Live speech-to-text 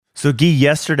So, Guy,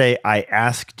 yesterday I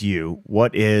asked you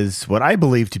what I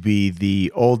believe to be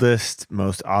the oldest,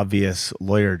 most obvious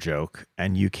lawyer joke,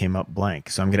 and you came up blank.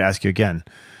 So I'm going to ask you again.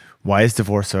 Why is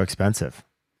divorce so expensive?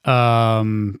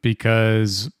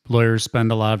 Because lawyers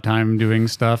spend a lot of time doing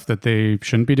stuff that they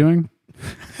shouldn't be doing.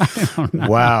 I don't know.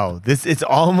 Wow. It's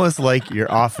almost like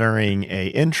you're offering a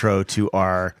intro to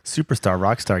our superstar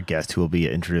rock star guest who will be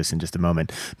introduced in just a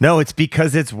moment. No, it's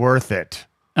because it's worth it.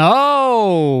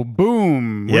 Oh,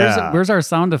 boom. Yeah. Where's our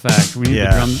sound effect? We need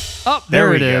the drum. Oh,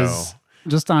 there it is. Go.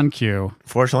 Just on cue.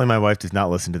 Fortunately, my wife does not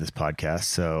listen to this podcast,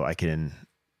 so I can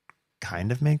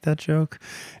kind of make that joke.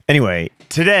 Anyway,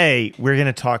 today we're going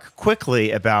to talk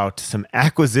quickly about some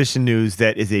acquisition news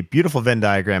that is a beautiful Venn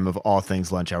diagram of all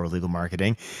things lunch hour legal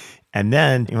marketing. And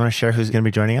then you want to share who's going to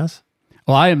be joining us?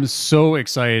 Well, I am so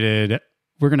excited.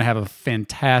 We're going to have a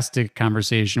fantastic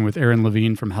conversation with Erin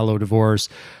Levine from Hello Divorce.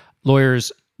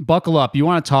 Lawyers, buckle up. You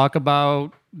want to talk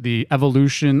about the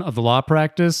evolution of the law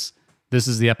practice? This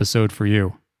is the episode for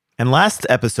you. And last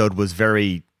episode was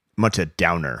very much a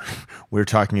downer. We were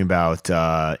talking about,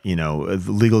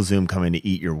 LegalZoom coming to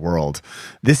eat your world.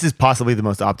 This is possibly the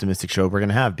most optimistic show we're going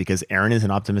to have because Erin is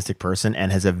an optimistic person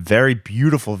and has a very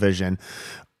beautiful vision,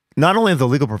 not only of the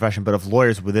legal profession, but of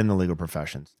lawyers within the legal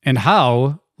professions. And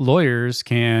how lawyers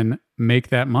can make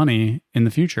that money in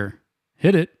the future.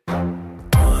 Hit it.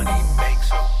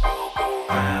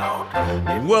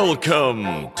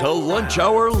 Welcome to Lunch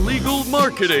Hour Legal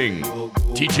Marketing,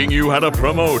 teaching you how to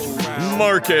promote,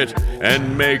 market,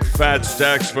 and make fat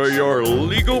stacks for your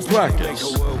legal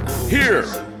practice. Here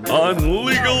on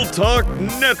Legal Talk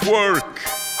Network.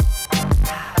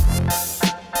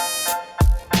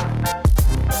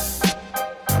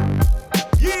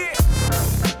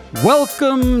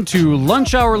 Welcome to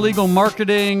Lunch Hour Legal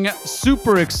Marketing.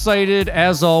 Super excited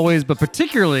as always, but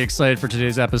particularly excited for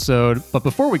today's episode. But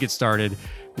before we get started,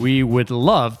 we would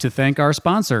love to thank our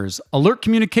sponsors, Alert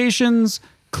Communications,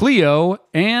 Clio,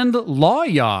 and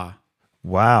Lawya.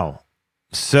 Wow.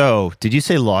 So, did you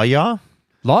say Lawya?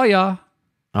 Lawya.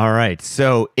 All right.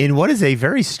 So, in what is a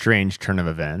very strange turn of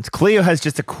events, Clio has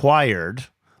just acquired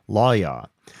Lawya.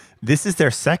 This is their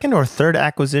second or third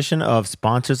acquisition of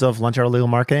sponsors of Lunch Hour Legal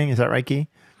Marketing. Is that right, Guy?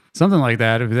 Something like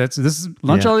that. This is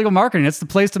Lunch Hour Legal Marketing. It's the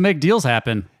place to make deals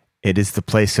happen. It is the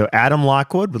place. So Adam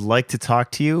Lockwood would like to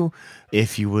talk to you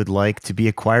if you would like to be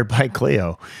acquired by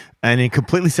Clio. And in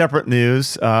completely separate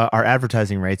news, our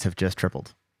advertising rates have just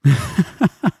tripled.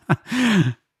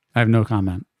 I have no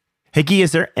comment. Hey, Guy,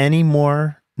 is there any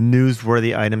more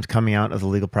newsworthy items coming out of the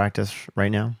legal practice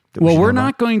right now? Well, we're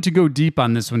not going to go deep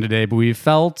on this one today, but we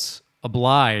felt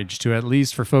obliged to, at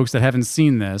least for folks that haven't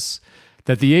seen this,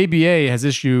 that the ABA has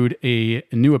issued a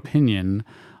new opinion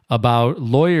about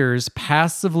lawyers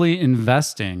passively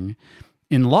investing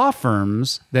in law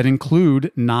firms that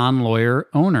include non-lawyer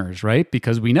owners, right?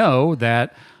 Because we know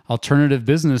that alternative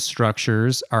business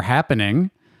structures are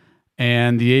happening.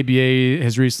 And the ABA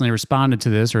has recently responded to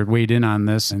this or weighed in on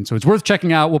this. And so it's worth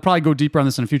checking out. We'll probably go deeper on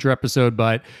this in a future episode,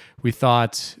 but we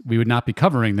thought we would not be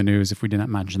covering the news if we did not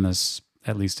mention this,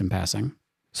 at least in passing.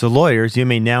 So lawyers, you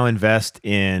may now invest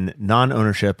in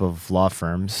non-ownership of law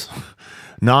firms,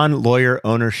 non-lawyer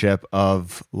ownership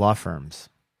of law firms.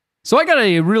 So I got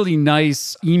a really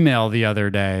nice email the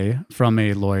other day from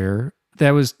a lawyer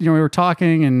that was, we were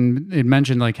talking and it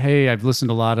mentioned like, hey, I've listened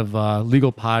to a lot of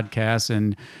legal podcasts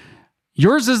and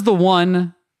yours is the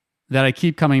one that I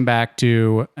keep coming back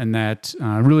to and that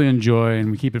I really enjoy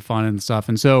and we keep it fun and stuff.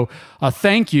 And so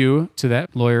thank you to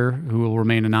that lawyer who will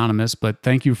remain anonymous, but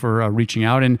thank you for reaching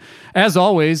out. And as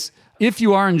always, if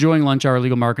you are enjoying Lunch Hour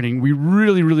Legal Marketing, we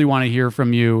really, really want to hear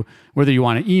from you, whether you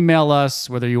want to email us,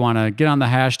 whether you want to get on the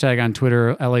hashtag on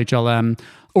Twitter, LHLM,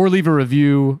 or leave a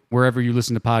review wherever you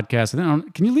listen to podcasts.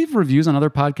 Can you leave reviews on other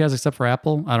podcasts except for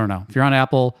Apple? I don't know. If you're on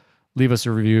Apple, leave us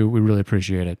a review. We really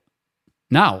appreciate it.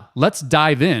 Now, let's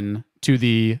dive in to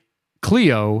the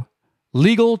Clio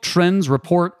Legal Trends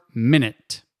Report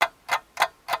Minute.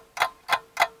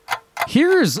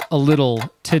 Here's a little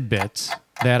tidbit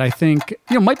that I think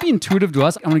might be intuitive to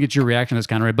us. I want to get your reaction to this,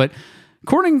 Conrad. But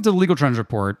according to the Legal Trends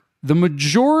Report, the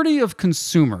majority of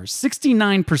consumers,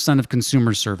 69% of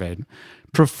consumers surveyed,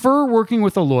 prefer working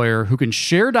with a lawyer who can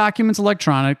share documents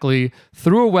electronically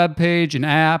through a web page, an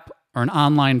app, or an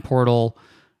online portal.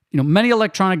 Many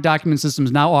electronic document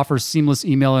systems now offer seamless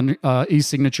email and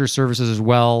e-signature services as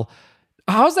well.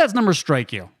 How does that number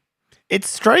strike you? It's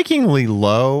strikingly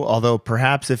low, although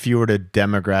perhaps if you were to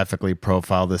demographically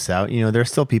profile this out, there's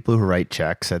still people who write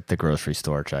checks at the grocery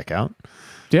store checkout.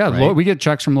 Yeah, right? We get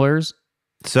checks from lawyers.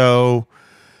 So,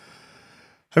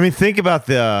 think about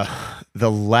the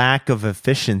lack of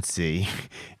efficiency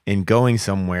in going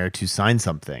somewhere to sign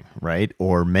something, right?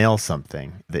 Or mail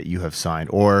something that you have signed,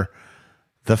 or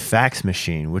the fax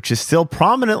machine, which is still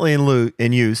prominently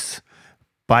in use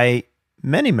by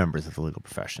many members of the legal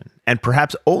profession, and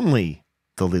perhaps only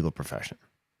the legal profession.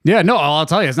 Yeah, no, I'll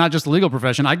tell you, it's not just the legal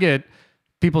profession. I get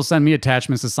people send me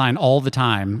attachments to sign all the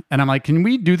time. And I'm like, can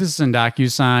we do this in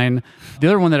DocuSign? The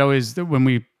other one that always, when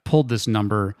we pulled this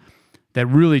number, that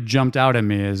really jumped out at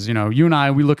me is, you and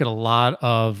I, we look at a lot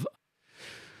of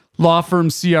law firm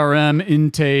CRM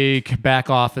intake, back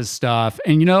office stuff.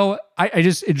 And,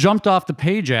 it jumped off the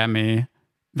page at me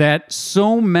that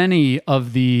so many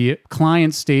of the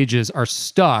client stages are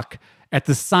stuck at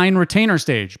the sign retainer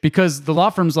stage because the law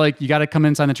firm's like, you got to come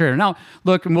in, sign the trailer. Now,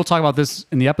 look, and we'll talk about this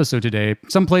in the episode today.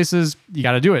 Some places, you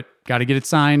got to do it, got to get it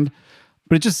signed.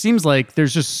 But it just seems like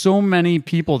there's just so many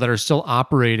people that are still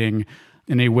operating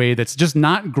in a way that's just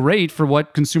not great for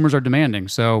what consumers are demanding.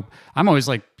 So I'm always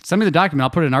like, send me the document, I'll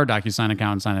put it in our DocuSign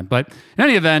account and sign it. But in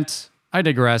any event, I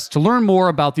digress. To learn more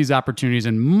about these opportunities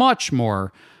and much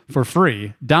more for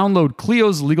free, download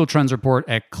Clio's Legal Trends Report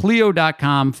at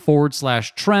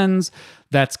clio.com/trends.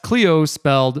 That's Clio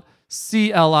spelled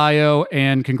CLIO.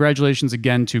 And congratulations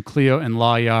again to Clio and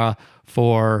Lawya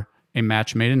for a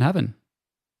match made in heaven.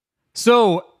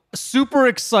 So super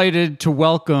excited to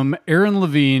welcome Erin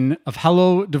Levine of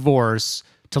Hello Divorce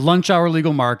to Lunch Hour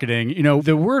Legal Marketing.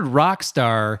 The word rock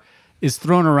star is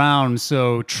thrown around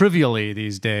so trivially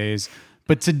these days,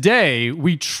 but today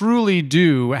we truly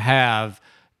do have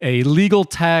a legal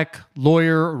tech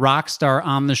lawyer rock star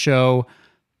on the show.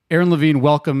 Erin Levine,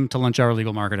 welcome to Lunch Hour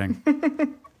Legal Marketing.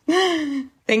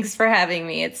 Thanks for having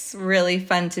me. It's really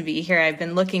fun to be here. I've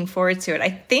been looking forward to it. I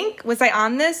think, was I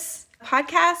on this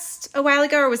podcast a while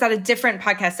ago, or was that a different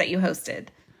podcast that you hosted?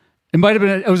 It might have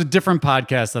been, it was a different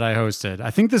podcast that I hosted.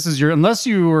 I think this is unless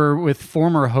you were with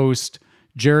former host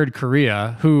Jared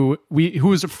Correa, who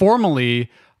was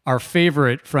formerly our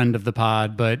favorite friend of the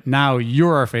pod, but now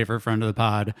you're our favorite friend of the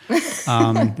pod.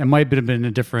 It might have been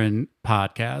a different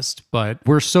podcast, but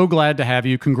we're so glad to have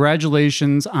you.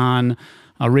 Congratulations on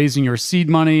raising your seed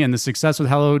money and the success with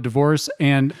Hello Divorce,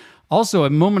 and also a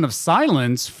moment of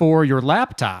silence for your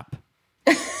laptop.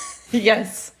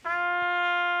 Yes.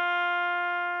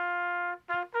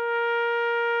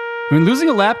 I mean, losing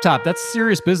a laptop, that's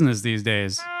serious business these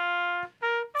days.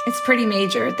 It's pretty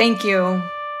major. Thank you.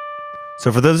 So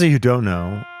for those of you who don't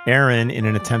know, Erin, in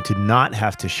an attempt to not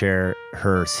have to share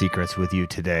her secrets with you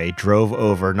today, drove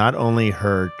over not only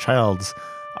her child's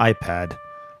iPad,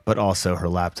 but also her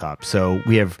laptop. So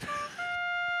we have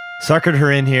suckered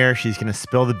her in here. She's going to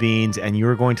spill the beans, and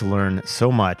you're going to learn so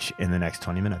much in the next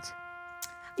 20 minutes.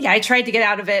 Yeah, I tried to get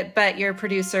out of it, but your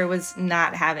producer was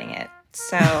not having it.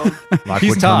 So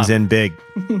Lockwood comes in big.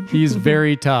 He's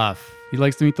very tough. He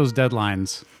likes to meet those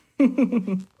deadlines.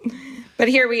 But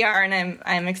here we are, and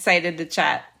I'm excited to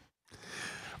chat.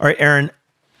 All right, Erin,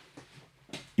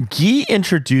 Guy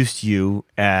introduced you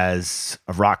as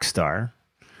a rock star.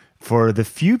 For the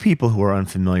few people who are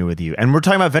unfamiliar with you, and we're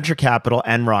talking about venture capital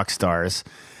and rock stars,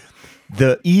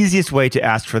 the easiest way to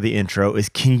ask for the intro is,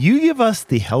 can you give us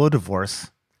the Hello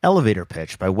Divorce elevator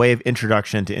pitch by way of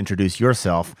introduction to introduce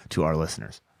yourself to our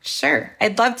listeners? Sure,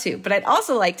 I'd love to, but I'd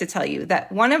also like to tell you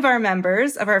that one of our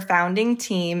members of our founding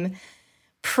team,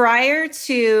 prior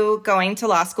to going to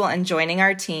law school and joining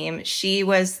our team, she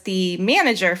was the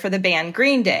manager for the band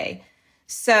Green Day.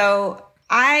 So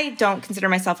I don't consider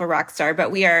myself a rock star, but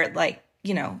we are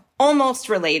almost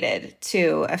related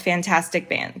to a fantastic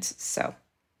band. So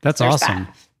that's awesome.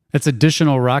 That's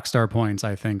additional rock star points,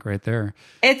 I think, right there.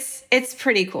 It's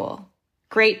pretty cool.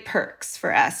 Great perks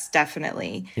for us,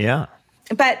 definitely. Yeah.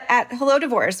 But at Hello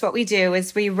Divorce, what we do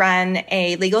is we run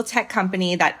a legal tech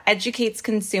company that educates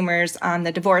consumers on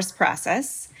the divorce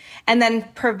process and then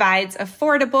provides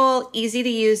affordable,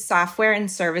 easy-to-use software and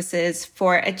services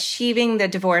for achieving the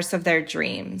divorce of their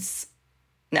dreams.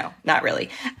 No, not really.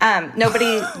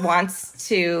 Nobody wants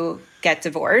to get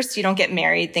divorced. You don't get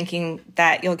married thinking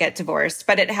that you'll get divorced,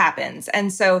 but it happens.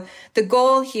 And so the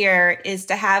goal here is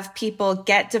to have people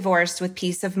get divorced with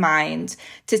peace of mind,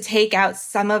 to take out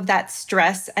some of that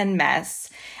stress and mess,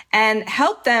 and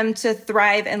help them to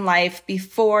thrive in life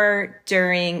before,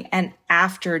 during, and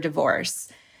after divorce.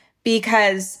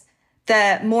 Because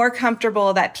the more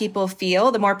comfortable that people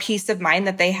feel, the more peace of mind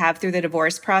that they have through the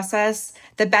divorce process,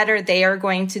 the better they are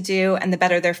going to do and the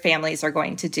better their families are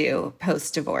going to do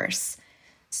post-divorce.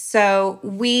 So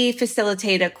we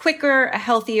facilitate a quicker, a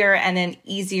healthier, and an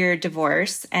easier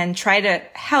divorce and try to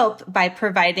help by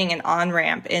providing an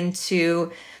on-ramp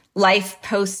into life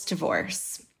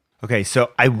post-divorce. Okay,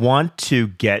 so I want to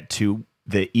get to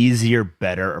the easier,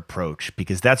 better approach,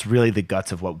 because that's really the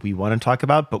guts of what we want to talk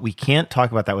about. But we can't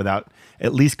talk about that without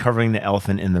at least covering the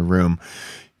elephant in the room.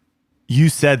 You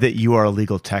said that you are a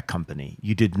legal tech company.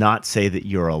 You did not say that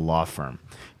you're a law firm.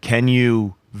 Can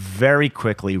you very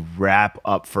quickly wrap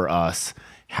up for us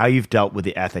how you've dealt with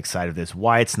the ethics side of this,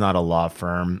 why it's not a law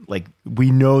firm? Like,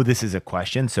 we know this is a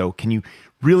question, so can you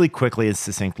really quickly and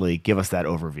succinctly give us that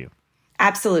overview?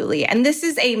 Absolutely. And this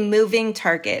is a moving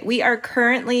target. We are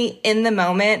currently in the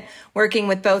moment working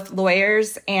with both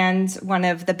lawyers and one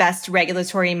of the best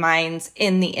regulatory minds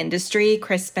in the industry,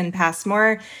 Crispin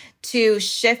Passmore, to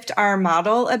shift our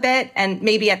model a bit. And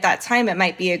maybe at that time, it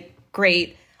might be a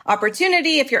great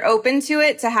opportunity, if you're open to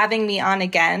it, to having me on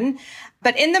again.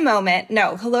 But in the moment,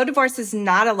 no, Hello Divorce is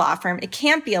not a law firm. It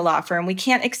can't be a law firm. We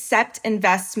can't accept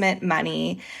investment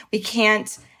money. We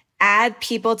can't add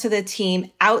people to the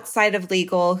team outside of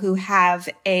legal who have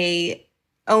a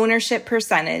ownership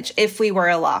percentage if we were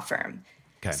a law firm.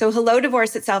 Okay. So Hello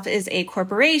Divorce itself is a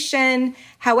corporation.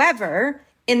 However,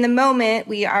 in the moment,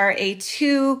 we are a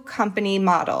two-company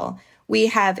model. We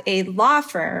have a law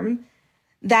firm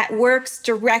that works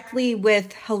directly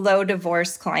with Hello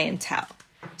Divorce clientele.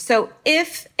 So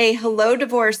if a Hello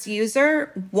Divorce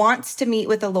user wants to meet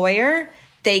with a lawyer,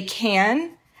 they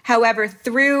can. However,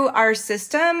 through our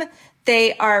system,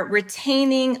 they are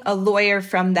retaining a lawyer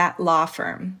from that law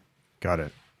firm. Got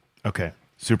it. Okay.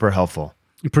 Super helpful.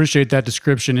 Appreciate that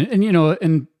description.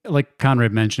 And like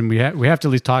Conrad mentioned, we have to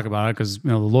at least talk about it, because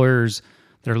the lawyers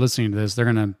that are listening to this,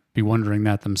 they're going to be wondering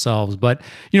that themselves. But,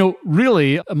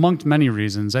 really, amongst many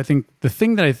reasons, I think the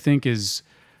thing that I think is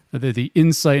the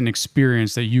insight and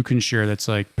experience that you can share that's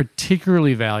like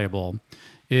particularly valuable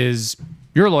is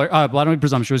you're a lawyer. Well, I don't be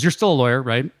presumptuous. You're still a lawyer,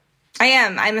 right? I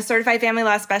am. I'm a certified family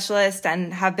law specialist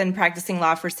and have been practicing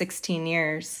law for 16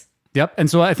 years. Yep. And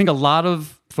so I think a lot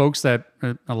of folks the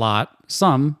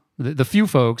few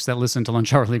folks that listen to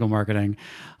Lunch Hour Legal Marketing,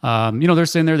 they're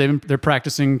sitting there, they're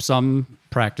practicing some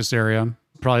practice area,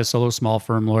 probably a solo small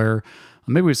firm lawyer,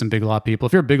 maybe with some big law people.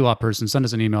 If you're a big law person, send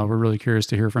us an email. We're really curious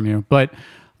to hear from you. But,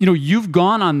 you've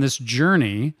gone on this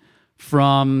journey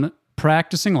from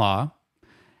practicing law.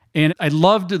 And I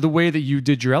loved the way that you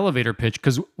did your elevator pitch,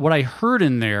 because what I heard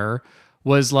in there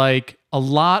was like a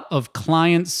lot of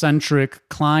client-centric,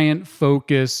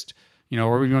 client-focused,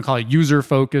 or you want to call it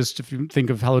user-focused, if you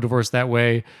think of Hello Divorce that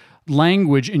way,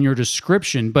 language in your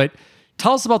description. But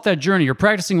tell us about that journey. You're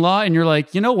practicing law and you're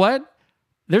like, you know what?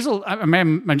 I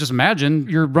just imagine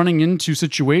you're running into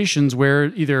situations where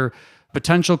either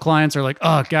potential clients are like,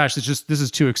 oh gosh, this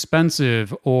is too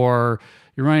expensive, or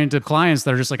you're running into clients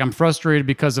that are just like, I'm frustrated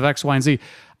because of X, Y, and Z.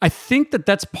 I think that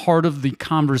that's part of the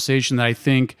conversation that I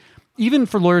think, even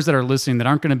for lawyers that are listening that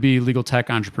aren't going to be legal tech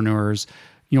entrepreneurs,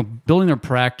 building their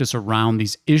practice around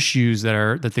these issues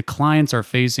that the clients are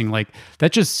facing, like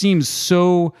that just seems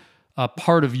so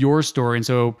part of your story. And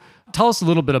so tell us a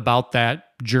little bit about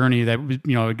that journey, that,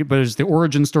 but it's the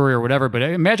origin story or whatever. But I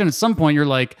imagine at some point you're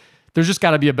like, there's just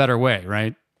got to be a better way,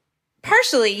 right?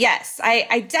 Partially, yes.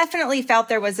 I definitely felt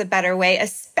there was a better way,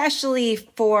 especially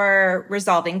for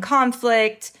resolving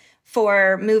conflict,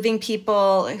 for moving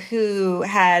people who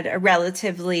had a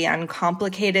relatively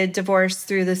uncomplicated divorce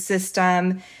through the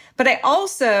system. But I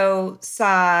also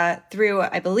saw through,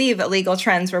 I believe, a Legal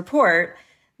Trends report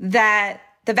that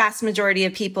the vast majority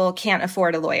of people can't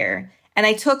afford a lawyer. And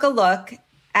I took a look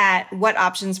at what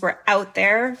options were out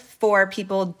there for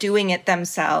people doing it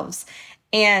themselves.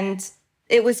 And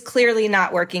it was clearly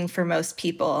not working for most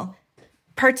people,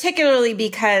 particularly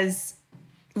because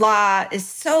law is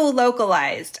so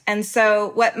localized. And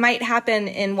so what might happen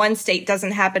in one state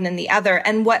doesn't happen in the other.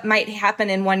 And what might happen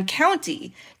in one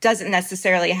county doesn't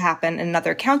necessarily happen in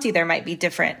another county. There might be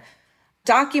different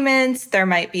documents. There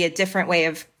might be a different way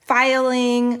of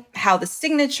filing, how the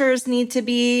signatures need to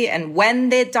be, and when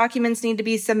the documents need to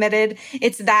be submitted.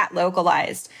 It's that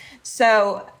localized.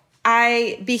 So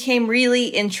I became really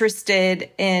interested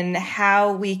in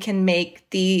how we can make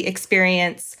the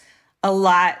experience a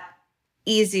lot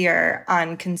easier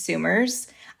on consumers.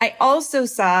 I also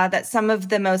saw that some of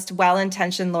the most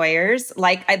well-intentioned lawyers,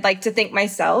 like I'd like to think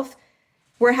myself,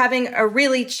 were having a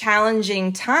really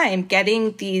challenging time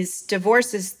getting these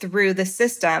divorces through the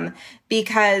system,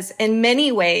 because in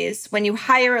many ways, when you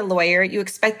hire a lawyer, you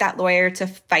expect that lawyer to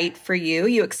fight for you.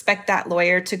 You expect that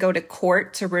lawyer to go to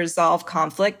court to resolve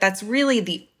conflict. That's really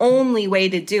the only way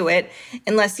to do it,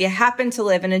 unless you happen to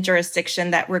live in a jurisdiction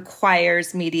that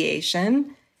requires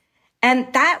mediation.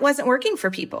 And that wasn't working for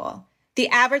people. The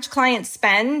average client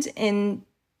spend in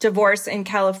divorce in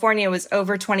California was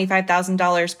over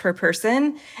 $25,000 per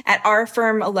person. At our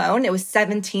firm alone, it was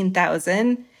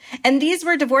 $17,000. And these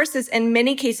were divorces in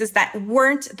many cases that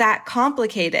weren't that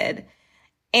complicated.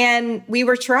 And we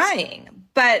were trying.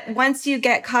 But once you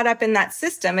get caught up in that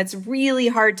system, it's really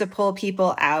hard to pull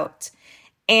people out.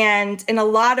 And in a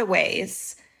lot of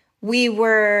ways, we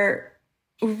were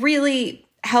really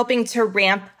helping to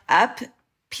ramp up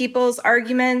people's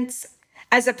arguments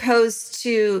as opposed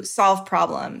to solve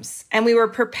problems. And we were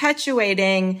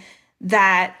perpetuating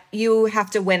that you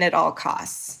have to win at all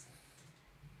costs.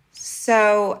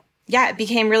 So yeah, it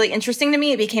became really interesting to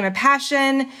me. It became a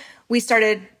passion. We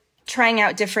started trying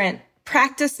out different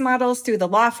practice models through the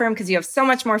law firm because you have so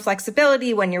much more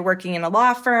flexibility when you're working in a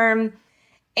law firm.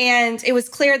 And it was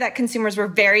clear that consumers were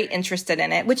very interested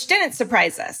in it, which didn't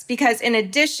surprise us because in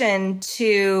addition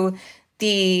to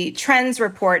the trends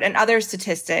report and other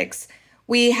statistics,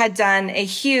 we had done a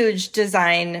huge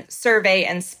design survey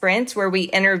and sprint where we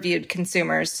interviewed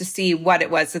consumers to see what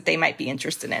it was that they might be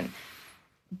interested in.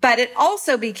 But it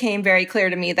also became very clear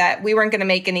to me that we weren't going to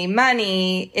make any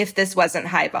money if this wasn't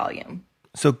high volume.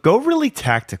 So go really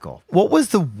tactical. What was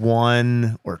the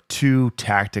one or two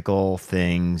tactical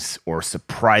things or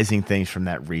surprising things from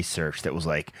that research that was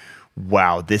like,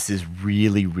 wow, this is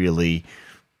really, really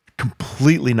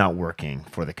completely not working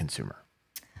for the consumer?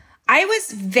 I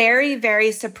was very,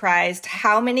 very surprised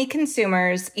how many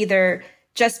consumers either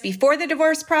just before the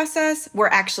divorce process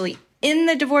were actually in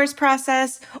the divorce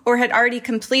process or had already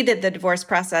completed the divorce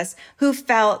process who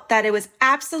felt that it was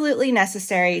absolutely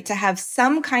necessary to have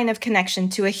some kind of connection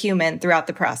to a human throughout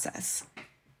the process.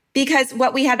 Because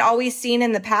what we had always seen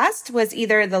in the past was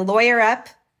either the lawyer up,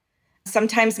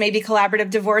 sometimes maybe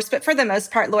collaborative divorce, but for the most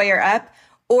part, lawyer up,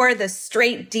 or the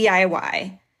straight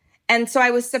DIY. And so I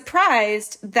was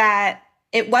surprised that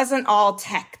it wasn't all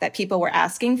tech that people were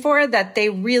asking for, that they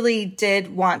really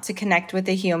did want to connect with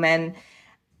a human.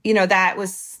 You know, that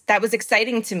was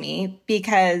exciting to me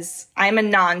because I'm a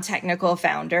non-technical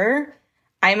founder.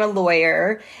 I'm a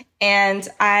lawyer, and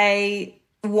I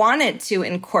wanted to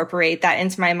incorporate that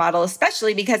into my model,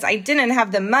 especially because I didn't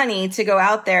have the money to go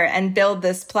out there and build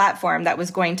this platform that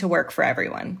was going to work for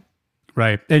everyone.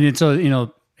 Right. And so,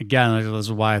 again, this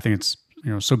is why I think it's,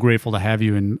 so grateful to have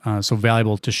you and so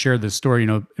valuable to share this story.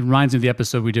 It reminds me of the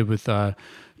episode we did with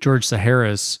George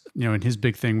Saharis, and his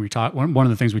big thing one of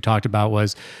the things we talked about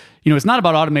was, it's not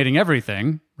about automating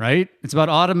everything, right? It's about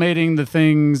automating the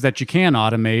things that you can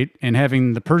automate and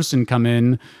having the person come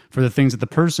in for the things that the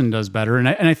person does better. And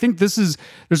I think there's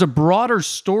a broader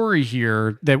story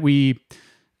here that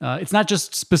it's not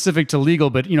just specific to legal,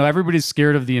 but, everybody's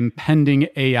scared of the impending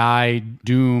AI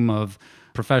doom of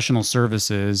professional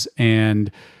services.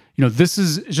 And, this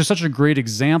is just such a great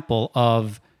example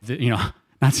of the,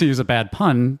 not to use a bad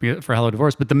pun for Hello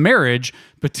Divorce, but the marriage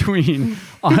between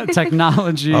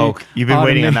technology. Oh, you've been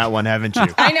waiting on that one, haven't you?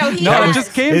 I know. It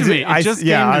just came to me.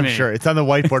 I'm sure. It's on the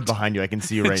whiteboard behind you. I can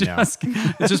see you right now.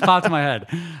 It just popped in my head.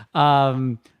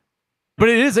 But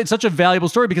it's such a valuable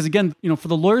story because, again, for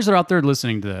the lawyers that are out there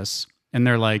listening to this and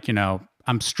they're like,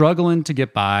 I'm struggling to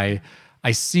get by.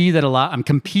 I see that a lot. I'm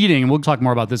competing, and we'll talk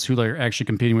more about this, who they're actually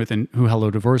competing with and who Hello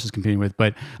Divorce is competing with.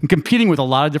 But I'm competing with a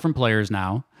lot of different players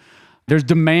now. There's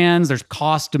demands, there's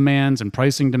cost demands and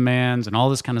pricing demands and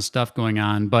all this kind of stuff going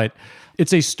on. But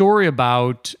it's a story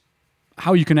about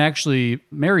how you can actually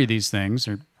marry these things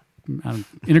or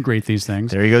integrate these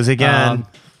things. There he goes again.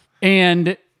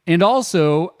 And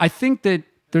also, I think that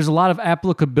there's a lot of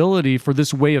applicability for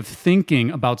this way of thinking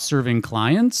about serving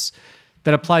clients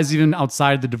that applies even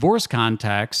outside the divorce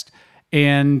context.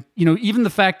 And, even the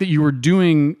fact that you were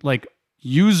doing like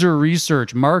user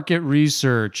research, market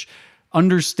research,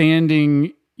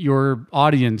 understanding your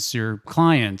audience, your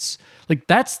clients, like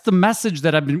that's the message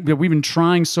that we've been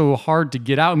trying so hard to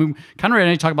get out. I mean, Conrad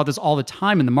and I talk about this all the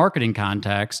time in the marketing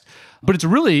context, but it's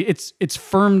really, it's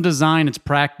firm design, it's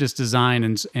practice design.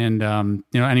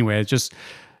 Anyway, it just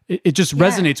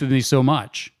resonates with me so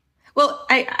much. Well,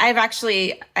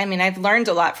 I've learned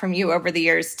a lot from you over the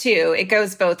years too. It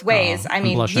goes both ways.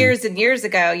 Years and years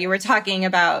ago, you were talking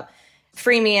about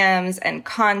freemiums and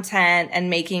content and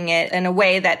making it in a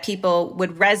way that people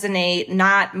would resonate,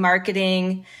 not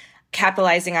marketing,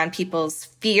 capitalizing on people's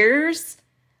fears,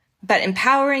 but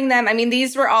empowering them. I mean,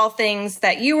 these were all things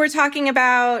that you were talking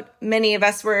about. Many of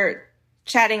us were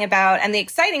chatting about. And the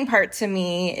exciting part to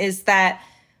me is that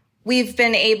we've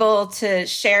been able to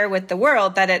share with the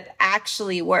world that it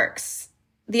actually works.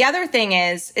 The other thing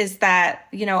is that,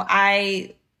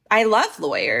 I love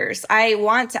lawyers. I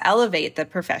want to elevate the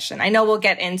profession. I know we'll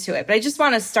get into it, but I just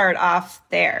want to start off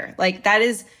there. Like that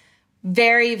is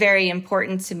very, very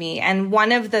important to me. And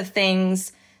one of the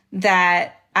things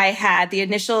that I had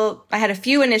a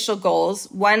few initial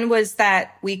goals. One was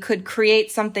that we could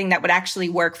create something that would actually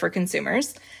work for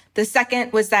consumers. The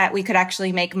second was that we could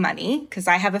actually make money, because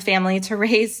I have a family to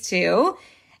raise too.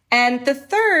 And the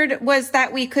third was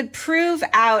that we could prove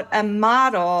out a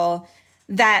model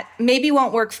that maybe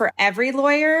won't work for every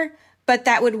lawyer, but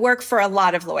that would work for a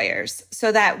lot of lawyers.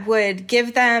 So that would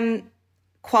give them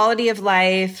quality of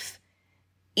life,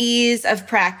 ease of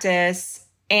practice,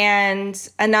 and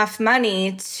enough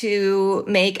money to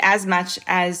make as much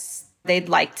as they'd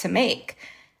like to make.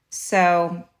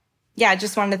 So yeah, I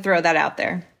just wanted to throw that out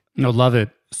there. No, love it.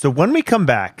 So when we come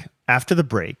back after the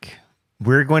break,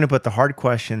 we're going to put the hard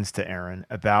questions to Erin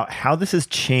about how this has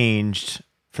changed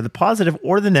for the positive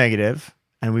or the negative,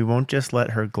 and we won't just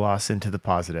let her gloss into the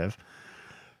positive,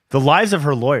 the lives of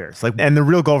her lawyers. And the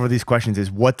real goal for these questions is,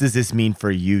 what does this mean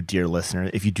for you, dear listener?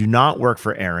 If you do not work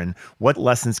for Erin, what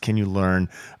lessons can you learn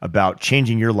about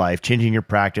changing your life, changing your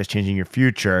practice, changing your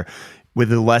future with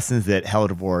the lessons that Hello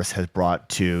Divorce has brought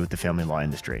to the family law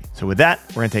industry? So with that,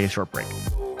 we're going to take a short break.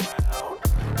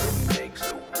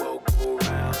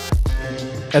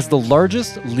 As the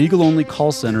largest legal-only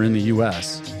call center in the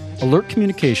U.S., Alert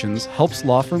Communications helps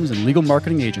law firms and legal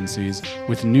marketing agencies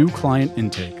with new client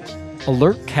intake.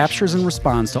 Alert captures and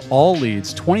responds to all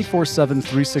leads 24/7,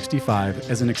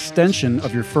 365 as an extension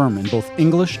of your firm in both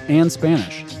English and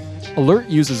Spanish. Alert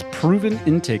uses proven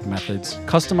intake methods,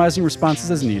 customizing responses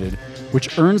as needed,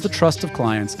 which earns the trust of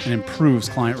clients and improves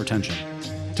client retention.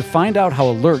 To find out how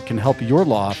Alert can help your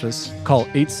law office, call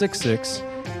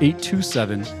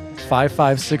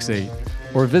 866-827-5568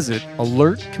 or visit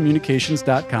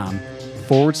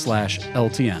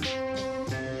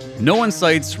alertcommunications.com/LTN. No one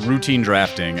cites routine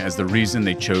drafting as the reason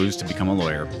they chose to become a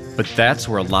lawyer, but that's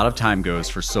where a lot of time goes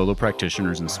for solo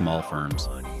practitioners and small firms.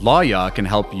 LawYaw can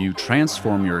help you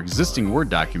transform your existing Word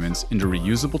documents into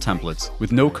reusable templates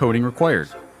with no coding required.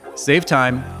 Save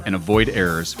time and avoid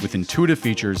errors with intuitive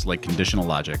features like conditional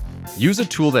logic. Use a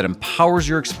tool that empowers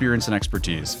your experience and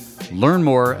expertise. Learn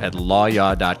more at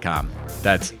lawyaw.com.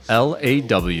 That's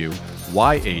LAWYAW.com.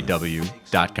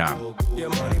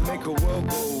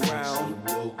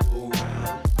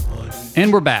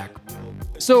 And we're back.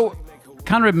 So,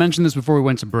 Conrad mentioned this before we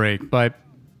went to break, but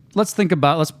let's think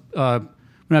about, we don't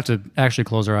have to actually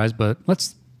close our eyes, but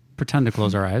let's pretend to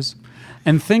close our eyes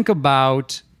and think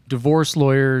about divorce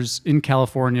lawyers in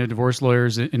California, divorce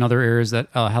lawyers in other areas that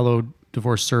Hello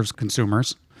Divorce serves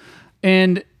consumers.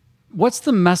 And what's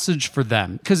the message for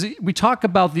them? Because we talk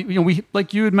about we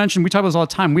like you had mentioned, we talk about this all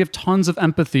the time. We have tons of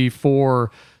empathy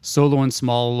for solo and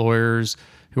small lawyers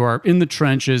who are in the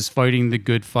trenches fighting the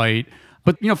good fight.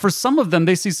 But for some of them,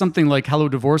 they see something like Hello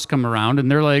Divorce come around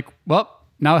and they're like, well,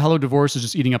 now Hello Divorce is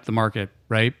just eating up the market,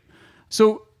 right?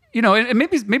 So, and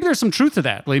maybe there's some truth to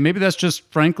that. Like maybe that's just,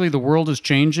 frankly, the world is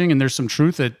changing and there's some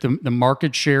truth that the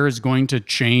market share is going to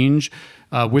change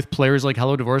with players like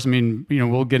Hello Divorce. I mean,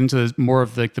 we'll get into more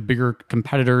of like the bigger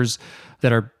competitors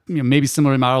that are maybe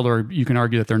similarly modeled, or you can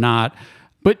argue that they're not.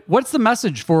 But what's the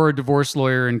message for a divorce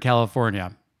lawyer in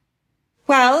California?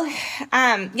 Well,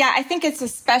 I think it's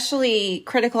especially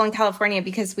critical in California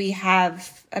because we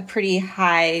have a pretty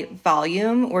high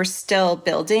volume. We're still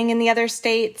building in the other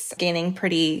states, gaining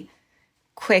pretty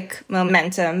quick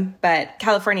momentum, but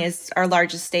California is our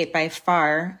largest state by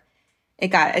far. It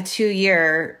got a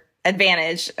 2-year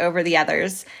advantage over the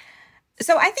others.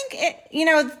 So I think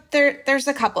there's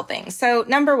a couple things. So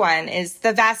number one is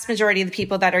the vast majority of the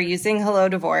people that are using Hello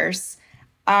Divorce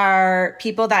are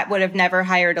people that would have never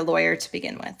hired a lawyer to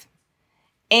begin with.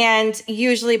 And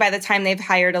usually by the time they've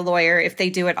hired a lawyer, if they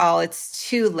do it all, it's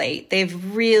too late.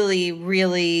 They've really,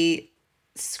 really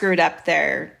screwed up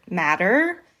their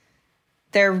matter.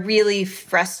 They're really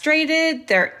frustrated.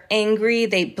 They're angry.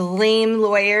 They blame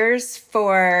lawyers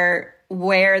for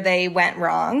where they went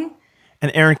wrong.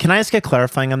 And Erin, can I just get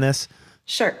clarifying on this?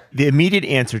 Sure. The immediate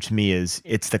answer to me is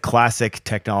it's the classic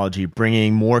technology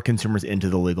bringing more consumers into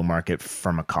the legal market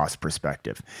from a cost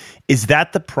perspective. Is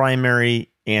that the primary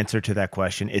answer to that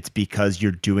question? It's because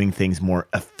you're doing things more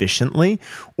efficiently,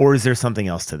 or is there something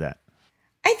else to that?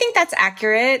 I think that's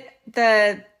accurate.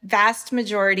 The vast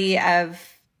majority of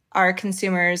our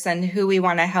consumers and who we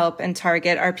want to help and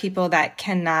target are people that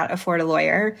cannot afford a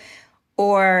lawyer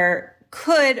or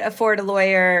could afford a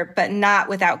lawyer, but not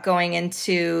without going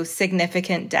into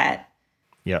significant debt.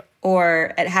 Yeah.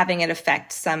 Or having it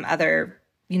affect some other,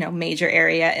 major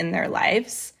area in their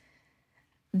lives.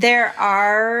 There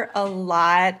are a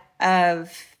lot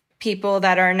of people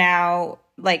that are now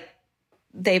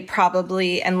they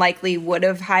probably and likely would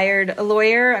have hired a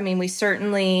lawyer. I mean, we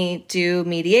certainly do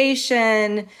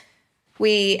mediation.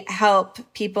 We help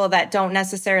people that don't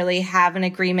necessarily have an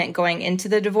agreement going into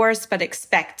the divorce, but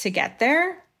expect to get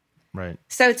there. Right.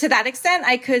 So to that extent,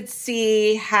 I could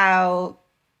see how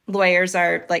lawyers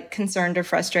are like concerned or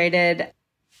frustrated.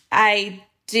 I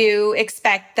do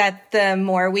expect that the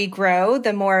more we grow,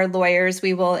 the more lawyers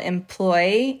we will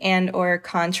employ and or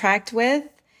contract with.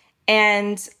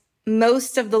 And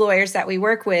most of the lawyers that we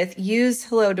work with use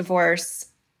Hello Divorce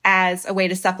as a way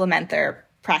to supplement their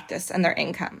practice and their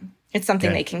income. It's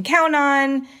something they can count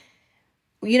on.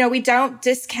 You know, we don't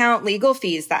discount legal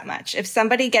fees that much. If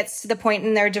somebody gets to the point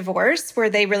in their divorce where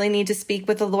they really need to speak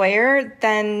with a lawyer,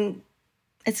 then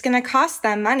it's going to cost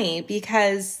them money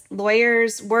because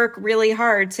lawyers work really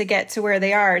hard to get to where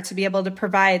they are to be able to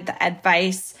provide the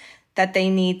advice that they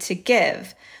need to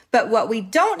give. But what we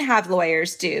don't have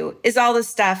lawyers do is all the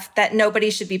stuff that nobody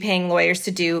should be paying lawyers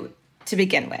to do to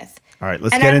begin with. All right,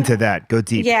 let's get into that. Go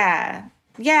deep. Yeah.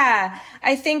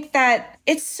 I think that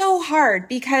it's so hard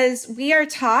because we are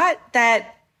taught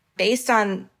that based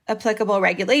on applicable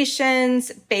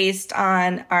regulations, based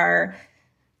on our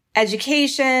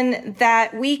education,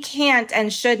 that we can't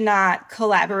and should not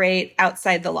collaborate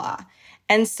outside the law.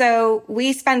 And so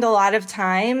we spend a lot of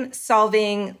time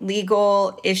solving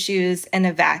legal issues in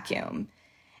a vacuum.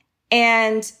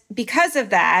 And because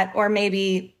of that, or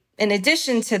maybe in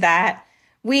addition to that,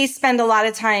 we spend a lot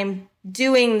of time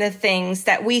doing the things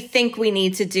that we think we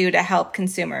need to do to help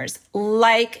consumers,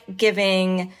 like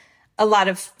giving a lot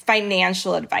of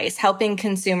financial advice, helping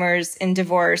consumers in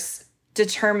divorce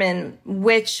determine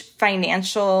which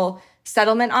financial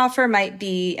settlement offer might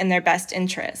be in their best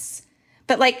interests.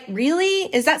 But like, really,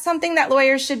 is that something that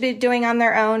lawyers should be doing on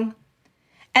their own?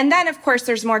 And then, of course,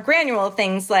 there's more granular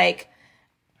things like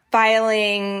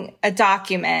filing a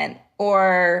document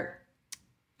or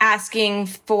asking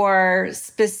for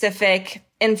specific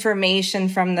information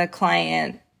from the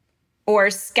client or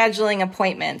scheduling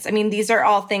appointments. I mean, these are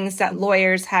all things that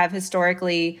lawyers have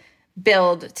historically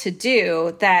billed to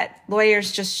do that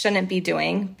lawyers just shouldn't be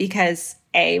doing because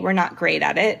A, we're not great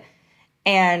at it,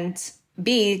 and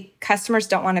B, customers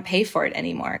don't want to pay for it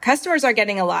anymore. Customers are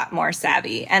getting a lot more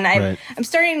savvy. And I'm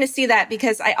starting to see that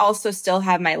because I also still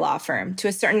have my law firm. To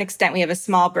a certain extent, we have a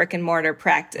small brick and mortar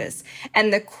practice.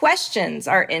 And the questions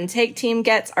our intake team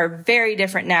gets are very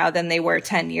different now than they were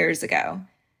 10 years ago.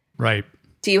 Right.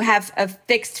 Do you have a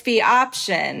fixed fee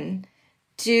option?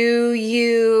 Do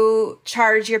you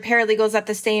charge your paralegals at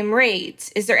the same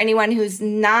rate? Is there anyone who's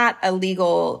not a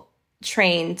legal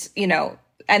trained,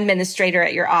 administrator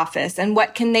at your office, and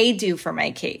what can they do for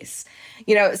my case?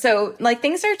 So like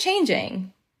things are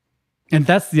changing. And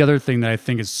that's the other thing that I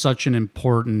think is such an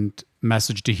important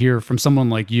message to hear from someone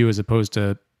like you, as opposed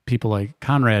to people like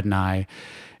Conrad and I,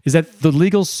 is that the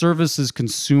legal services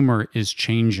consumer is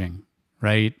changing,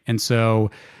 right? And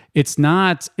so it's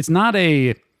not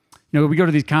a, we go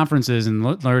to these conferences and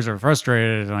lawyers are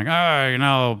frustrated and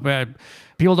like,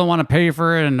 people don't want to pay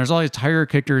for it, and there's all these tire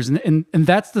kickers. And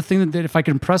that's the thing that if I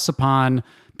can press upon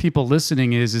people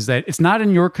listening is that it's not in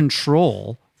your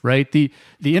control, right? The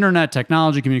internet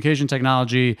technology, communication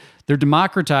technology, they're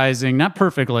democratizing, not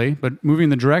perfectly, but moving in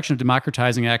the direction of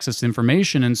democratizing access to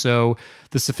information. And so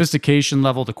the sophistication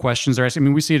level, the questions are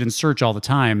asking, we see it in search all the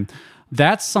time.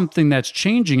 That's something that's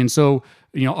changing. And so,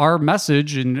 our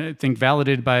message, and I think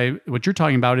validated by what you're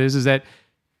talking about, is that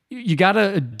you got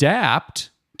to adapt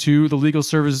to the legal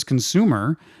services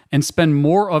consumer and spend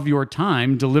more of your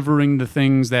time delivering the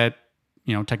things that,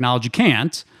 technology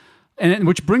can't. And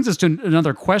which brings us to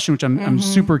another question, which I'm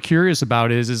super curious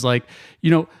about is like,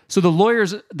 so the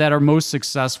lawyers that are most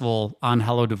successful on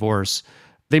Hello Divorce,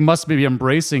 they must be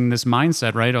embracing this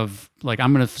mindset, right? Of like,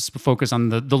 I'm going to focus on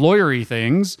the lawyery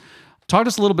things. Talk to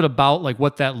us a little bit about like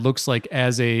what that looks like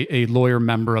as a lawyer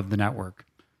member of the network.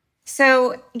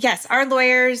 So yes, our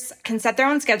lawyers can set their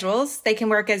own schedules. They can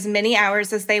work as many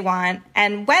hours as they want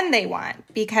and when they want,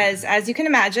 because as you can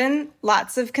imagine,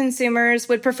 lots of consumers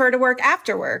would prefer to work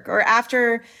after work or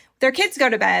after their kids go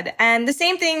to bed. And the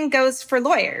same thing goes for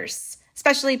lawyers,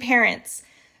 especially parents.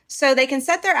 So they can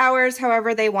set their hours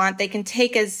however they want. They can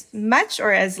take as much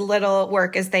or as little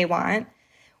work as they want.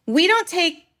 We don't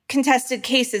take contested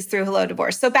cases through Hello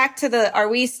Divorce. So back to are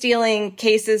we stealing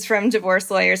cases from divorce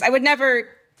lawyers? I would never.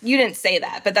 You didn't say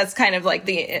that, but that's kind of like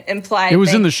the implied. It was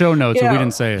thing. in the show notes, but we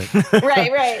didn't say it.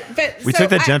 Right. But we took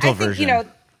the gentle version.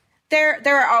 There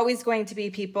are always going to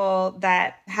be people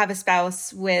that have a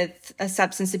spouse with a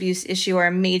substance abuse issue or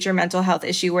a major mental health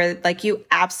issue where like you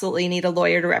absolutely need a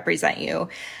lawyer to represent you.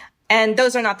 And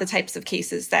those are not the types of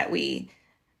cases that we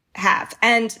have.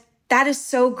 And that is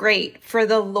so great for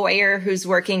the lawyer who's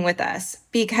working with us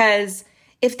because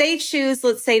if they choose,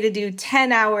 let's say, to do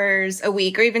 10 hours a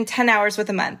week or even 10 hours with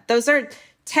a month, those are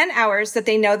 10 hours that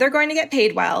they know they're going to get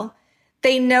paid well.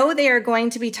 They know they are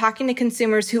going to be talking to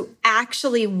consumers who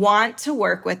actually want to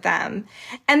work with them.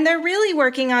 And they're really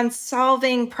working on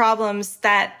solving problems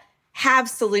that have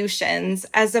solutions,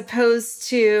 as opposed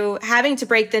to having to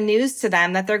break the news to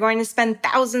them that they're going to spend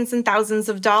thousands and thousands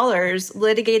of dollars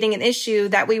litigating an issue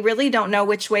that we really don't know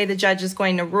which way the judge is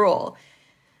going to rule.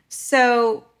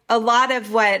 So a lot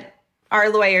of what our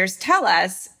lawyers tell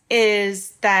us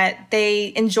is that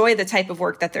they enjoy the type of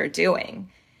work that they're doing.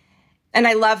 And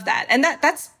I love that. And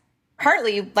that's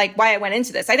partly like why I went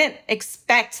into this. I didn't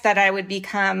expect that I would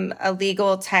become a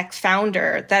legal tech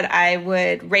founder, that I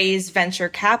would raise venture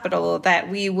capital, that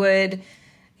we would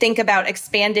think about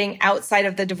expanding outside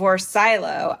of the divorce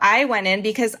silo. I went in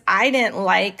because I didn't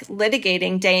like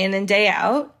litigating day in and day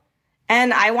out.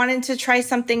 And I wanted to try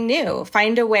something new,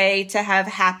 find a way to have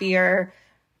happier,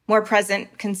 more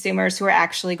present consumers who are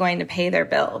actually going to pay their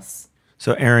bills.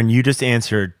 So, Erin, you just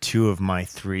answered 2 of my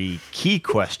 3 key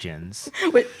questions.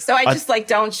 So I just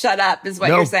don't shut up is what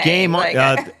no, you're saying. Game on.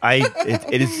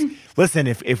 It is. Listen,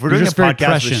 if we're doing a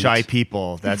podcast with shy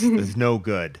people, that's no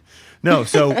good. No.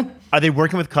 So, are they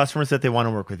working with customers that they want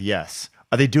to work with? Yes.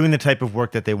 Are they doing the type of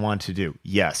work that they want to do?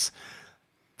 Yes.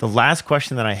 The last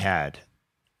question that I had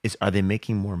is: are they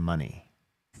making more money?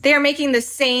 They are making the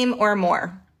same or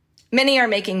more. Many are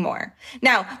making more.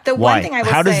 Now, the Why? one thing I will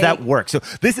say... How does that work? So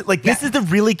this is the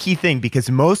really key thing, because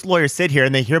most lawyers sit here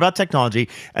and they hear about technology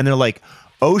and they're like,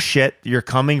 oh shit, you're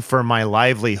coming for my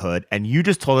livelihood. And you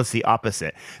just told us the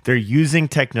opposite. They're using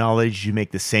technology to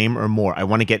make the same or more. I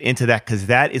want to get into that because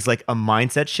that is like a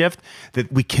mindset shift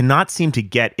that we cannot seem to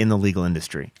get in the legal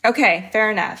industry. Okay, fair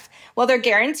enough. Well, they're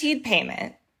guaranteed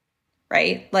payment,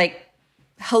 right? Like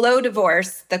Hello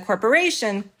Divorce, the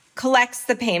corporation collects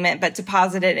the payment, but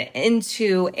deposited it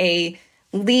into a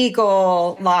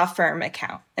legal law firm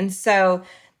account. And so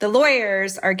the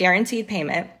lawyers are guaranteed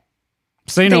payment.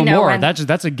 Say no more.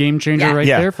 That's a game changer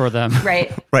there for them.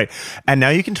 Right. Right. And now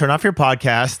you can turn off your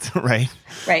podcast, right?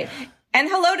 Right. And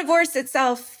Hello Divorce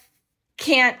itself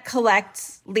can't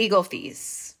collect legal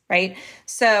fees, right?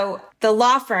 So the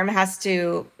law firm has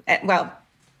to,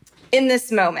 in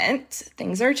this moment,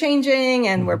 things are changing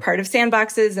and we're part of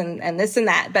sandboxes and this and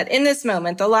that. But in this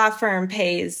moment, the law firm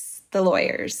pays the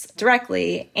lawyers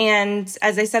directly. And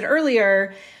as I said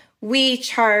earlier, we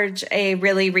charge a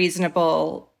really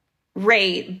reasonable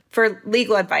rate for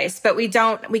legal advice, but we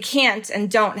can't and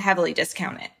don't heavily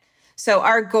discount it. So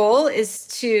our goal is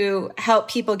to help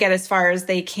people get as far as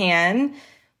they can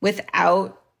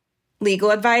without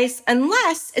legal advice,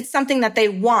 unless it's something that they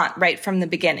want right from the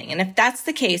beginning. And if that's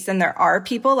the case, and there are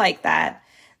people like that,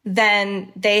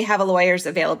 then they have lawyers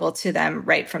available to them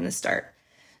right from the start.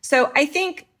 So I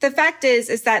think the fact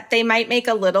is that they might make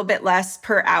a little bit less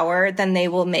per hour than they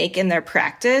will make in their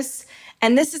practice.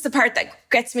 And this is the part that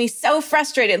gets me so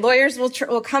frustrated. Lawyers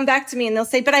will come back to me and they'll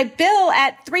say, but I bill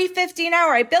at $350 an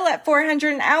hour. I bill at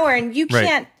 $400 an hour, and you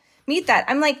can't meet that.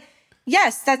 I'm like,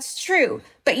 yes, that's true.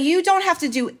 But you don't have to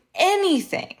do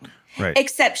anything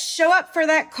except show up for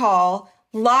that call,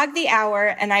 log the hour,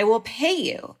 and I will pay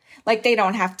you. Like, they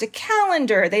don't have to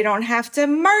calendar. They don't have to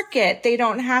market. They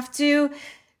don't have to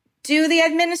do the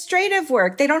administrative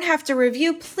work. They don't have to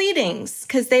review pleadings,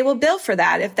 because they will bill for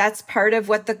that if that's part of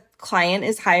what the client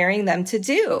is hiring them to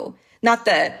do. Not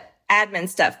the admin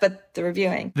stuff, but the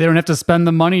reviewing. They don't have to spend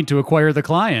the money to acquire the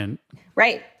client.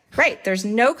 Right. There's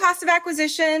no cost of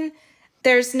acquisition.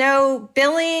 There's no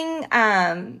billing.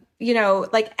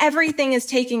 Everything is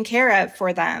taken care of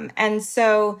for them. And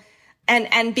so,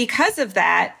 and because of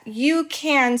that, you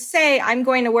can say, I'm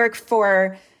going to work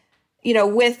for,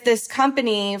 with this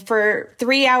company for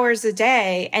 3 hours a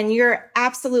day, and you're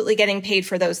absolutely getting paid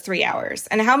for those 3 hours.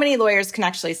 And how many lawyers can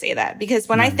actually say that? Because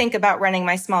when I think about running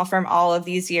my small firm all of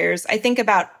these years, I think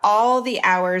about all the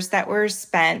hours that were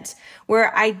spent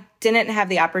where I didn't have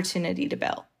the opportunity to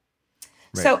bill.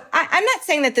 Right. So I'm not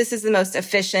saying that this is the most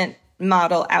efficient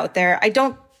model out there. I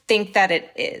don't think that it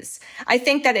is. I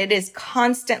think that it is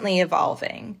constantly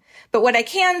evolving. But what I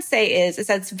can say is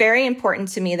that it's very important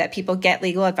to me that people get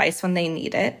legal advice when they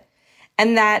need it.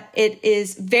 And that it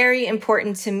is very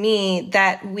important to me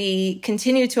that we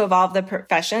continue to evolve the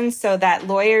profession so that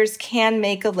lawyers can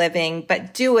make a living,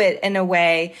 but do it in a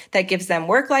way that gives them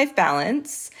work-life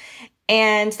balance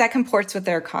and that comports with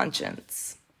their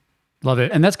conscience. Love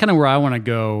it. And that's kind of where I want to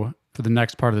go for the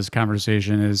next part of this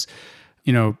conversation is,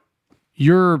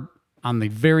 you're on the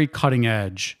very cutting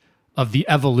edge of the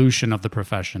evolution of the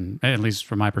profession, at least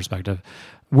from my perspective.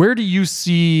 Where do you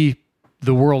see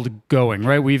the world going,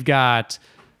 right? We've got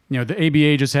The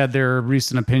ABA just had their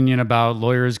recent opinion about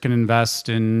lawyers can invest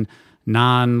in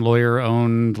non-lawyer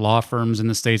owned law firms in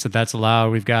the states that's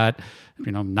allowed. We've got,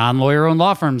 non-lawyer owned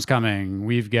law firms coming.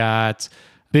 We've got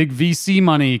big VC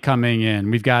money coming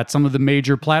in. We've got some of the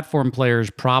major platform players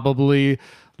probably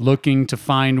looking to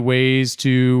find ways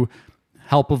to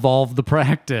help evolve the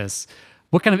practice.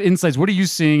 What kind of insights, what are you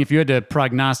seeing if you had to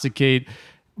prognosticate?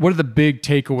 What are the big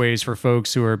takeaways for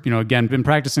folks who are, again, been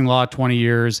practicing law 20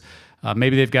 years,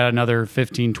 maybe they've got another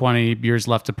 15, 20 years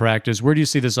left to practice. Where do you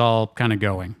see this all kind of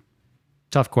going?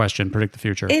 Tough question. Predict the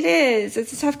future. It is.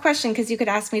 It's a tough question because you could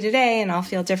ask me today and I'll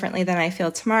feel differently than I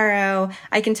feel tomorrow.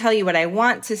 I can tell you what I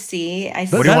want to see.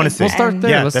 What do you want to see? We'll start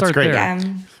there. Yeah, Let's that's start great. there.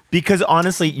 Because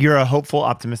honestly, you're a hopeful,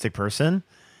 optimistic person.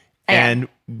 And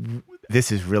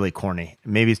this is really corny.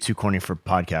 Maybe it's too corny for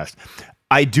podcast.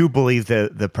 I do believe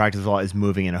that the practice of law is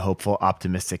moving in a hopeful,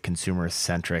 optimistic,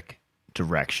 consumer-centric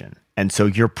direction. And so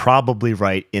you're probably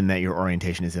right in that your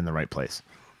orientation is in the right place.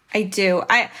 I do.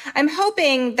 I'm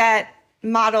hoping that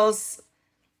models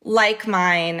like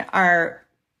mine are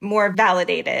more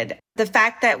validated. The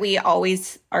fact that we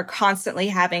always are constantly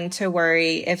having to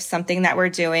worry if something that we're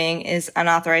doing is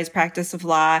unauthorized practice of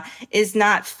law is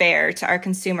not fair to our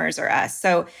consumers or us.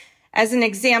 So as an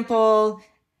example,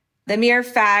 the mere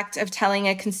fact of telling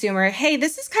a consumer, hey,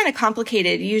 this is kind of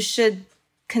complicated, you should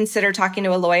consider talking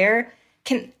to a lawyer,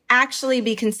 can actually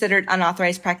be considered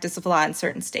unauthorized practice of law in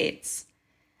certain states.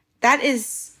 That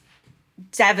is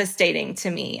devastating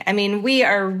to me. I mean, we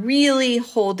are really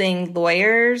holding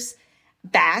lawyers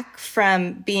back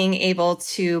from being able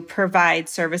to provide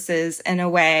services in a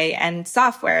way and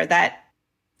software that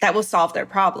will solve their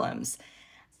problems.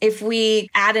 If we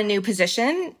add a new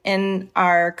position in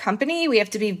our company, we have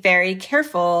to be very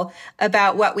careful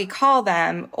about what we call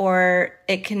them, or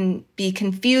it can be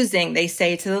confusing, they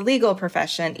say, to the legal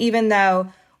profession, even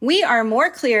though we are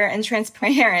more clear and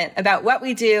transparent about what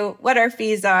we do, what our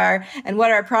fees are, and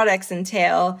what our products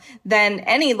entail than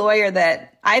any lawyer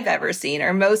that I've ever seen,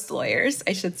 or most lawyers,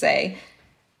 I should say.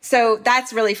 So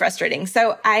that's really frustrating.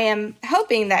 So I am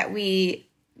hoping that we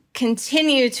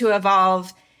continue to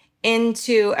evolve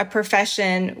into a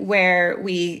profession where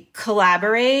we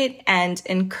collaborate and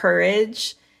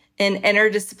encourage an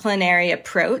interdisciplinary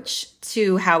approach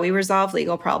to how we resolve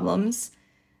legal problems.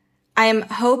 I am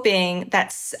hoping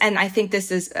and I think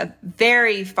this is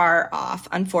very far off,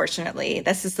 unfortunately.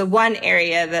 This is the one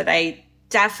area that I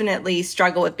definitely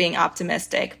struggle with being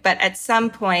optimistic. But at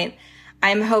some point,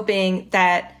 I'm hoping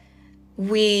that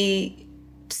we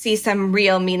see some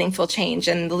real meaningful change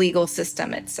in the legal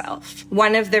system itself.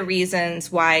 One of the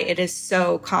reasons why it is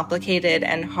so complicated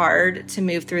and hard to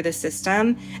move through the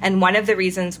system, and one of the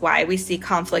reasons why we see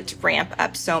conflict ramp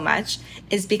up so much,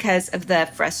 is because of the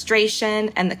frustration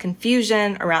and the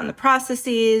confusion around the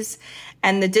processes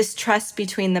and the distrust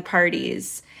between the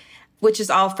parties, which is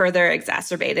all further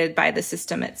exacerbated by the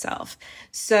system itself.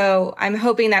 So I'm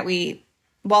hoping that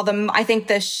I think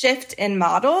the shift in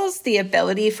models, the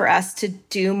ability for us to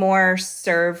do more,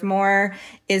 serve more,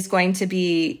 is going to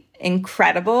be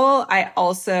incredible. I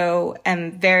also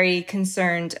am very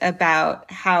concerned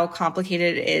about how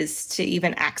complicated it is to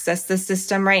even access the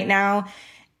system right now.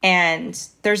 And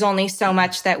there's only so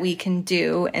much that we can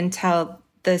do until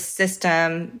the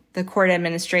system, the court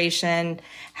administration,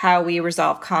 how we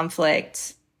resolve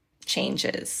conflict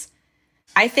changes.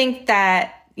 I think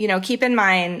that, keep in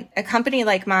mind, a company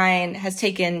like mine has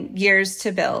taken years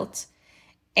to build.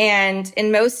 And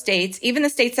in most states, even the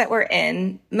states that we're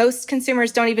in, most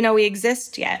consumers don't even know we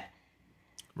exist yet.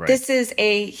 Right. This is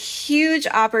a huge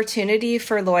opportunity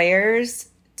for lawyers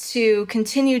to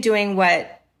continue doing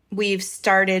what we've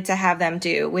started to have them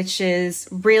do, which is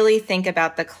really think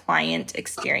about the client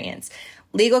experience.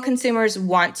 Legal consumers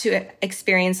want to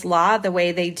experience law the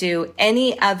way they do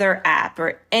any other app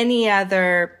or any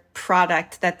other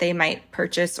product that they might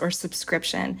purchase or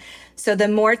subscription. So the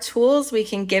more tools we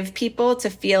can give people to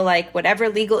feel like whatever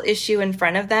legal issue in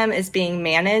front of them is being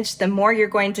managed, the more you're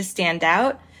going to stand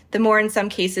out, the more in some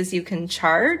cases you can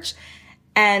charge,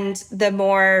 and the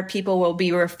more people will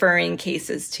be referring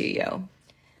cases to you.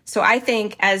 So I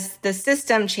think as the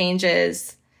system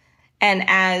changes and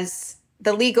as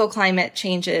the legal climate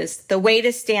changes, the way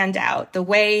to stand out, the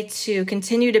way to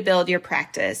continue to build your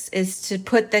practice is to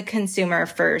put the consumer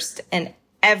first in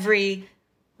every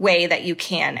way that you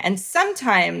can. And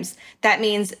sometimes that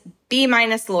means B-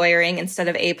 lawyering instead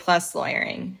of A+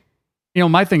 lawyering.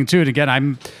 My thing too, and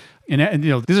again,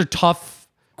 these are tough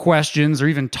questions, or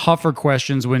even tougher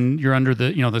questions when you're under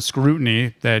the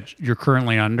scrutiny that you're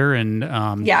currently under, and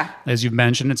as you've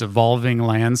mentioned, it's evolving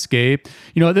landscape.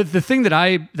 The thing that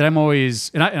I'm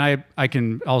always, and I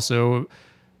can also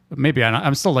maybe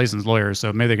I'm still a licensed lawyer,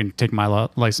 so maybe they can take my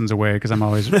license away because I'm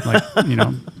always like,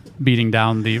 beating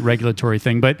down the regulatory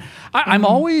thing. But I'm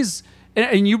always,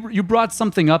 and you brought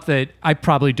something up that I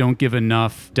probably don't give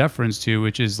enough deference to,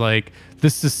 which is like the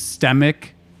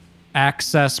systemic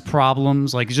access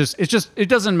problems. Like it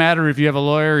doesn't matter if you have a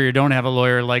lawyer or you don't have a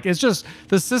lawyer. Like it's just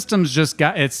the system's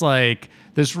it's like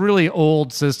this really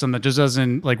old system that just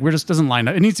doesn't line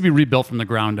up. It needs to be rebuilt from the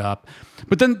ground up.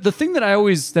 But then the thing that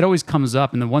always comes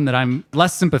up, and the one that I'm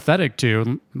less empathetic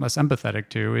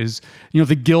to is,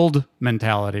 the guild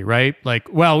mentality, right?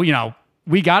 Like, well,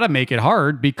 we got to make it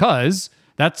hard because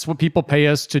that's what people pay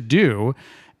us to do.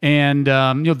 And,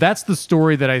 that's the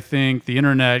story that I think the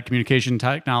internet, communication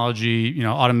technology,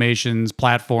 automations,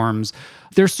 platforms,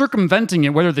 they're circumventing it,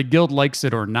 whether the guild likes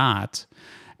it or not.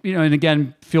 And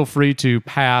again, feel free to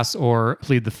pass or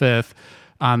plead the fifth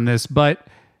on this. But,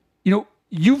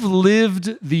 you've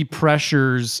lived the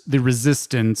pressures, the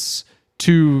resistance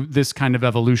to this kind of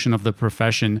evolution of the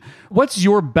profession. What's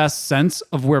your best sense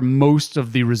of where most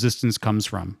of the resistance comes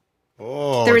from?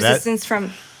 The resistance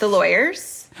from the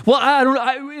lawyers? Well, I don't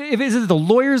know. Is it the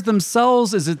lawyers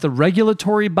themselves? Is it the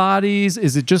regulatory bodies?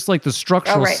 Is it just like the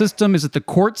structural system? Is it the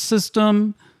court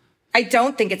system? I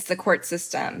don't think it's the court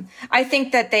system. I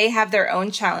think that they have their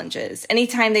own challenges.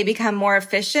 Anytime they become more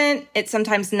efficient, it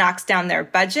sometimes knocks down their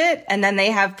budget, and then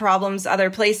they have problems other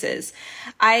places.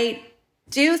 I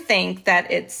do think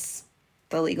that it's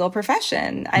the legal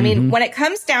profession. I mean, when it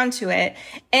comes down to it,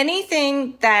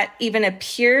 anything that even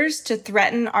appears to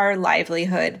threaten our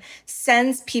livelihood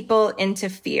sends people into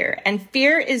fear. And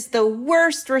fear is the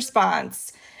worst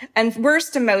response and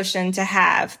worst emotion to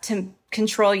have to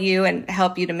control you and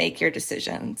help you to make your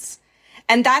decisions.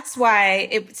 And that's why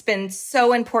it's been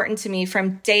so important to me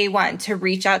from day one to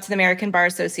reach out to the American Bar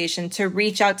Association, to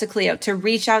reach out to Clio, to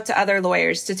reach out to other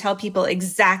lawyers, to tell people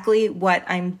exactly what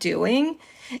I'm doing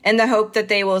in the hope that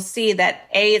they will see that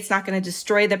A, it's not going to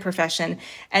destroy the profession,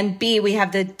 and B, we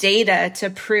have the data to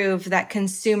prove that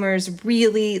consumers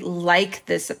really like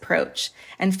this approach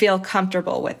and feel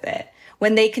comfortable with it.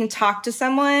 When they can talk to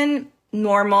someone,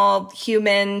 normal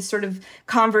human sort of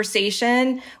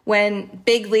conversation, when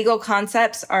big legal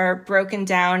concepts are broken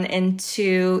down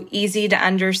into easy to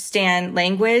understand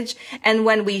language, and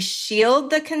when we shield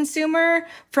the consumer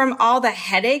from all the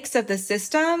headaches of the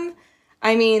system,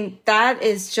 I mean, that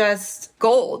is just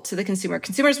gold to the consumer.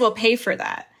 Consumers will pay for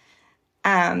that.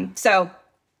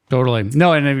 Totally.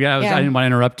 No, and I didn't want to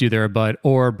interrupt you there,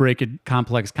 or break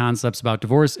complex concepts about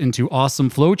divorce into awesome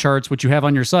flowcharts, which you have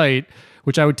on your site,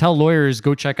 which I would tell lawyers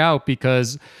go check out,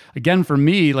 because again, for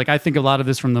me, like I think a lot of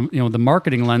this from the the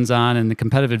marketing lens on and the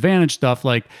competitive advantage stuff,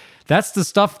 like that's the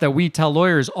stuff that we tell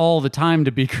lawyers all the time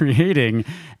to be creating.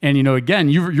 And again,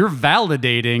 you're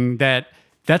validating that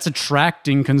that's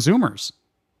attracting consumers.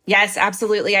 Yes,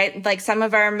 absolutely. I like some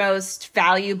of our most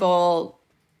valuable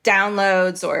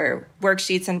downloads or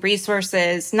worksheets and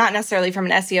resources, not necessarily from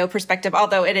an SEO perspective,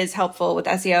 although it is helpful with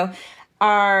SEO,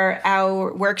 are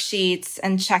our worksheets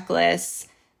and checklists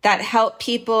that help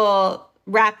people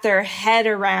wrap their head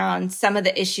around some of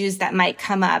the issues that might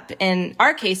come up, in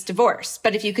our case, divorce.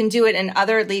 But if you can do it in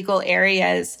other legal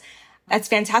areas, that's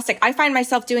fantastic. I find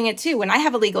myself doing it too when I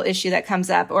have a legal issue that comes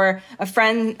up, or a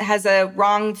friend has a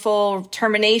wrongful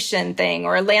termination thing,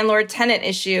 or a landlord-tenant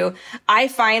issue. I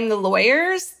find the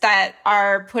lawyers that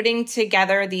are putting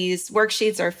together these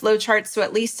worksheets or flowcharts, so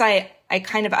at least I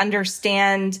kind of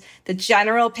understand the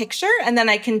general picture, and then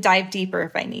I can dive deeper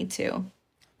if I need to.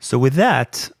 So with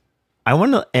that, I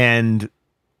want to end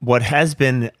what has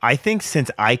been, I think,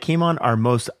 since I came on, our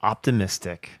most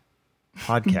optimistic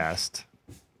podcast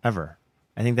ever.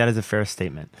 I think that is a fair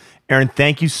statement. Erin,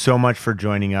 thank you so much for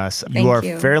joining us. You are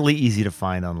fairly easy to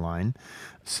find online.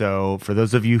 So for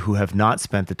those of you who have not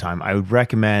spent the time, I would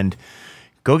recommend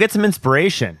go get some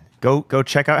inspiration. Go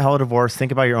check out Hello Divorce.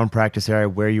 Think about your own practice area,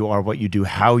 where you are, what you do,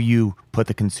 how you put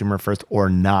the consumer first or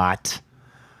not,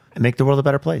 and make the world a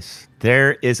better place.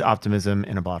 There is optimism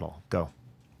in a bottle. Go.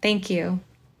 Thank you.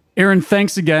 Erin,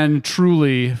 thanks again,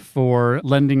 truly, for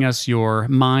lending us your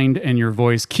mind and your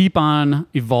voice. Keep on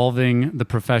evolving the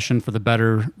profession for the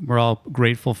better. We're all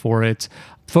grateful for it.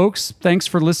 Folks, thanks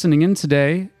for listening in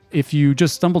today. If you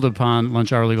just stumbled upon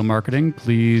Lunch Hour Legal Marketing,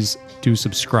 please do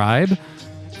subscribe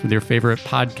with your favorite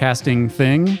podcasting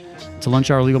thing to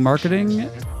Lunch Hour Legal Marketing.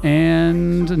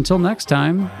 And until next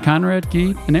time, Conrad,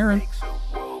 Guy, and Erin,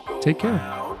 take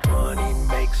care.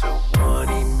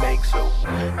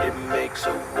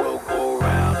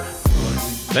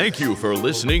 Thank you for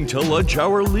listening to Lunch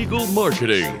Hour Legal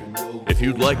Marketing. If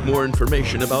you'd like more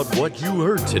information about what you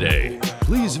heard today,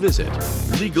 please visit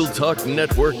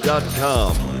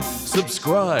LegalTalkNetwork.com.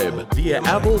 Subscribe via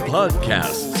Apple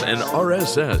Podcasts and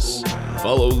RSS.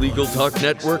 Follow Legal Talk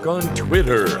Network on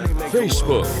Twitter,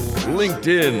 Facebook,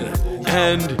 LinkedIn,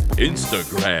 and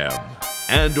Instagram.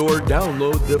 And or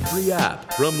download the free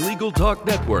app from Legal Talk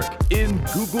Network in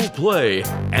Google Play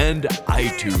and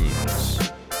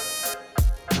iTunes.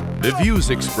 The views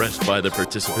expressed by the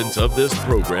participants of this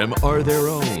program are their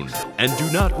own and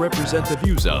do not represent the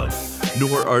views of,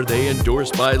 nor are they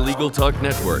endorsed by Legal Talk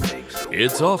Network,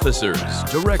 its officers,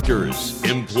 directors,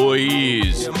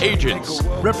 employees, agents,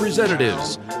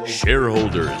 representatives,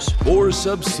 shareholders, or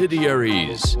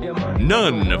subsidiaries.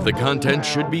 None of the content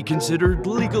should be considered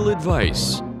legal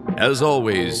advice. As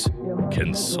always,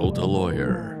 consult a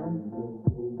lawyer.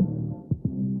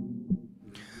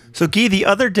 So, Guy, the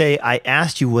other day I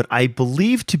asked you what I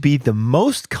believe to be the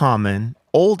most common,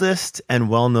 oldest, and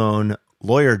well-known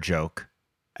lawyer joke,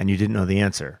 and you didn't know the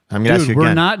answer. I'm going to ask you again.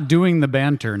 We're not doing the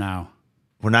banter now.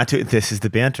 We're not doing. This is the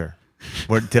banter.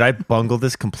 Did I bungle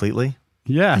this completely?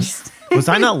 Yes. Was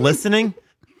I not listening?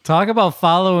 Talk about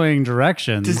following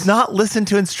directions. Does not listen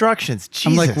to instructions. Jesus.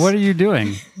 I'm like, what are you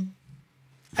doing?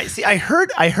 I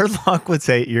heard Lockwood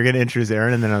say you're going to introduce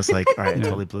Erin, and then I was like, all right, I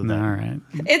totally blew that. All right.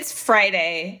 It's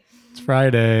Friday. It's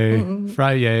Friday.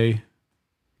 Friday.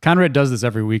 Conrad does this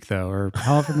every week, though. Or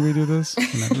how often do we do this?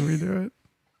 Whenever we do it.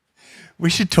 We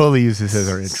should totally use this as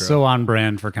our intro. So on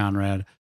brand for Conrad.